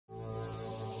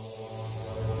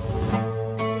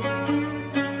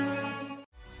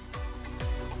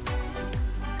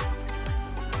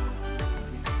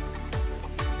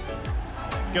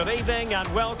Good evening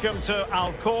and welcome to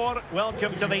Al Khor.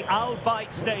 Welcome to the Al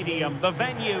Bayt Stadium, the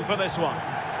venue for this one.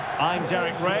 I'm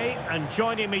Derek Ray, and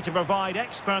joining me to provide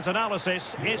expert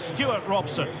analysis is Stuart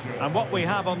Robson. And what we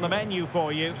have on the menu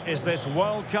for you is this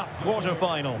World Cup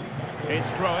quarter-final. It's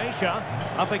Croatia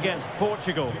up against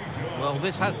Portugal. Well,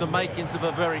 this has the makings of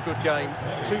a very good game.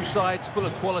 Two sides full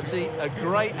of quality, a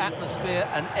great atmosphere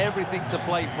and everything to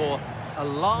play for. A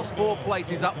last four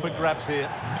places up for grabs here.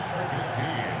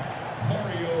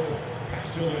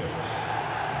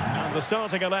 And the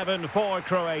starting 11 for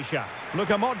Croatia.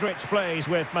 Luka Modric plays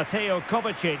with Mateo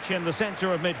Kovacic in the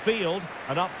centre of midfield.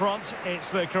 And up front,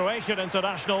 it's the Croatian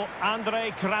international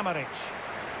Andrej Kramaric.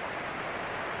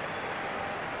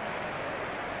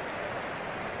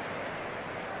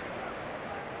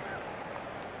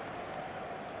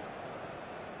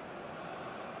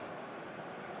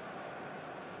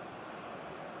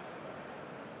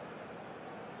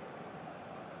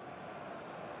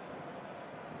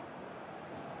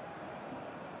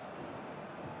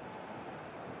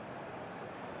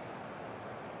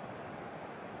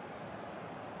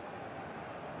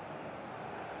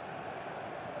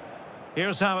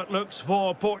 Here's how it looks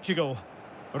for Portugal.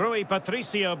 Rui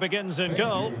Patricio begins in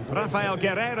goal. Rafael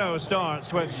Guerreiro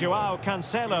starts with João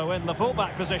Cancelo in the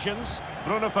fullback positions.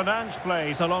 Bruno Fernandes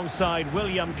plays alongside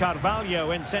William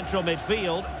Carvalho in central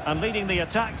midfield. And leading the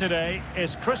attack today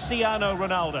is Cristiano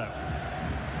Ronaldo.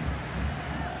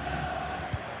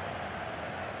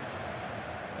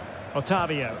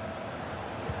 Otavio.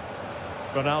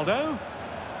 Ronaldo.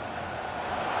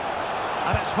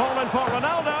 And it's fallen for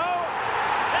Ronaldo.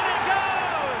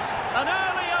 An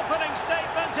early opening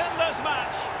statement in this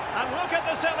match. And look at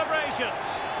the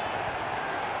celebrations.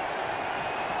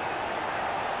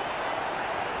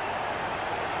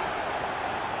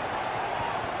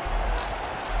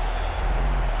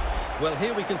 Well,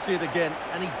 here we can see it again,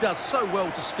 and he does so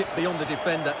well to skip beyond the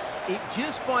defender. It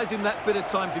just buys him that bit of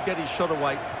time to get his shot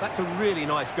away. That's a really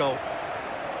nice goal.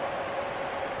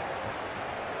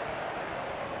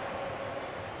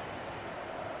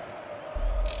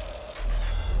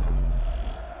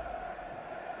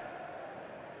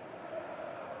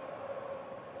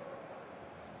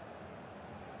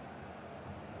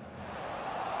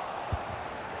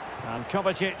 And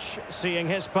Kovacic seeing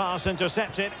his pass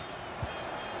intercepted.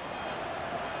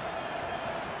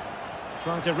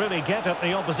 Trying to really get at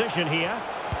the opposition here.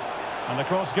 And the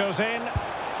cross goes in.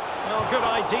 Well, good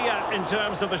idea in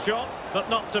terms of the shot, but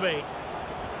not to be.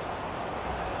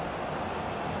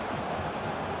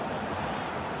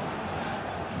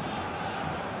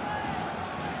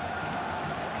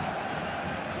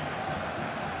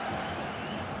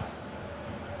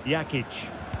 Jakic.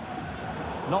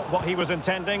 Not what he was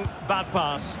intending. Bad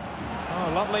pass.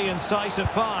 Oh, lovely incisive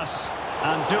pass.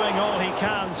 And doing all he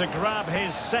can to grab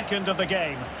his second of the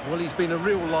game. Well, he's been a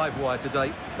real live wire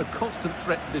today. A constant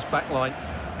threat to this back line.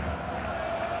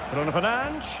 Bruno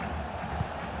Fernandes.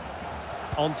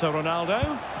 On to Ronaldo.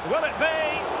 Will it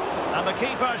be? And the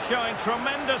keeper showing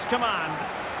tremendous command.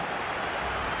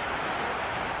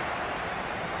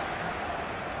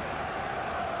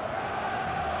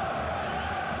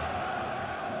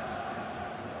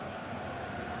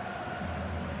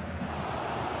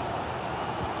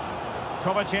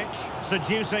 Kovacic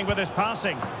seducing with his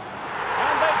passing.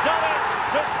 And they've done it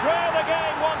to square the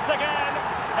game once again.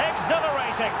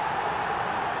 Exhilarating.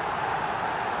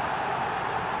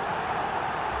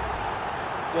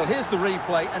 Well, here's the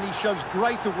replay, and he shows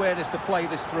great awareness to play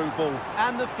this through ball.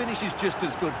 And the finish is just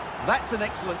as good. That's an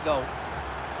excellent goal.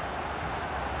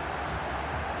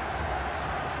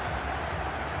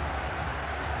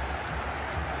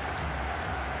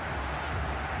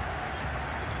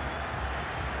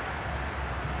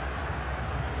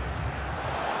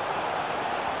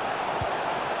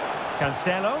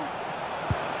 Cancelo.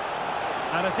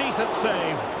 And a decent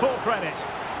save, full credit.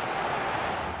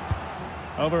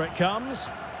 Over it comes.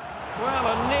 Well,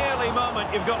 a nearly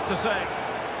moment, you've got to say.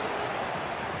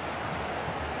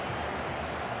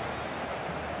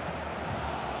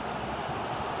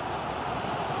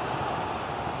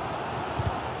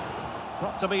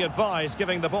 Not to be advised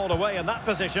giving the ball away in that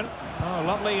position. Oh,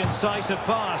 lovely incisive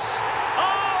pass.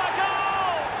 Oh, a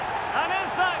goal! And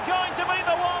is that going to be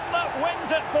the one that wins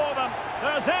it for them?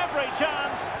 There's every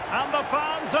chance, and the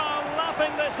fans are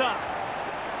lapping this up.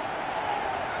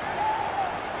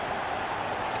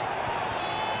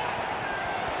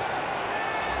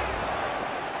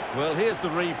 Well, here's the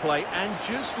replay, and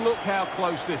just look how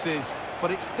close this is.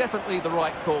 But it's definitely the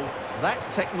right call. That's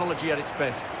technology at its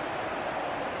best.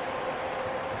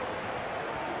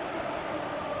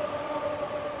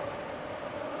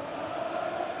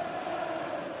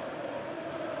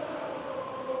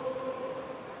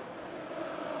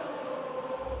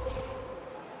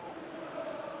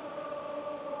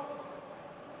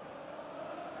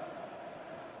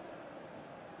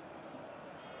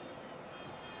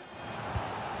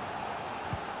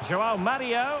 Joao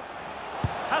Mario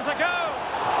has a go.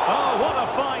 Oh, what a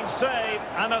fine save,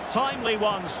 and a timely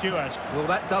one, Stuart. Well,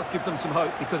 that does give them some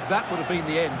hope, because that would have been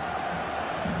the end.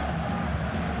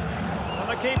 And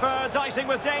the keeper dicing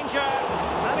with danger,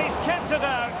 and he's kept it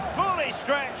out, fully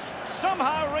stretched,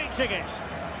 somehow reaching it.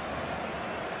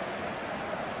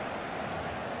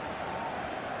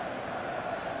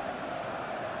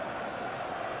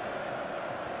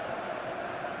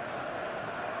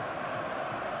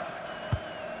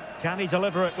 Can he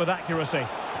deliver it with accuracy?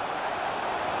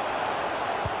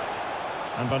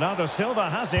 And Bernardo Silva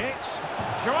has it.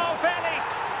 Joao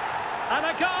Felix! And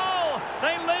a goal!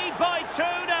 They lead by 2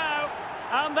 now.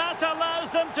 And that allows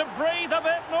them to breathe a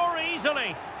bit more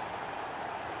easily.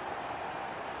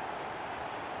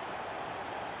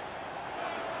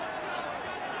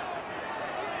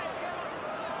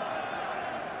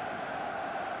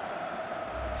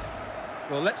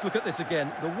 Well, let's look at this again.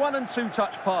 The 1- and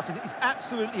 2-touch passing is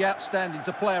absolutely outstanding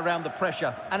to play around the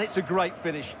pressure, and it's a great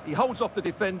finish. He holds off the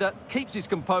defender, keeps his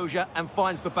composure, and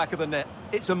finds the back of the net.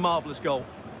 It's a marvellous goal.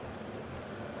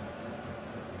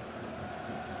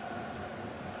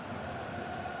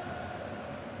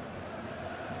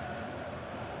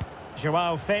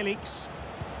 Joao Felix.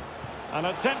 And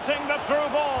attempting the through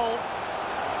ball.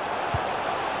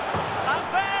 And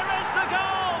there is the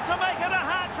goal to make it a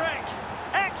hat-trick.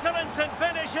 Excellence in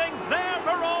finishing, there for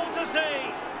all to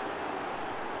see.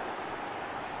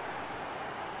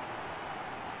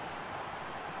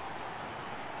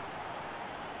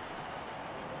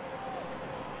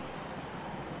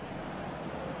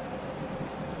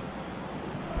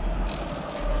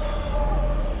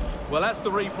 Well, as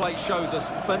the replay shows us,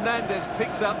 Fernandes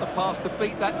picks out the pass to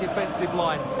beat that defensive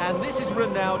line. And this is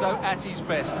Ronaldo at his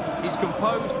best. He's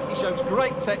composed, he shows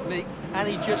great technique, and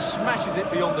he just smashes it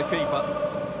beyond the keeper.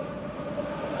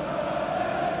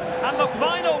 And the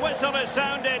final whistle is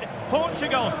sounded.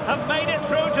 Portugal have made it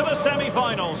through to the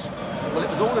semi-finals. Well, it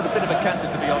was all in a bit of a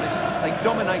canter, to be honest. They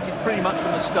dominated pretty much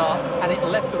from the start, and it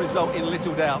left the result in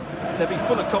little doubt. They'll be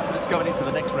full of confidence going into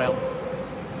the next round.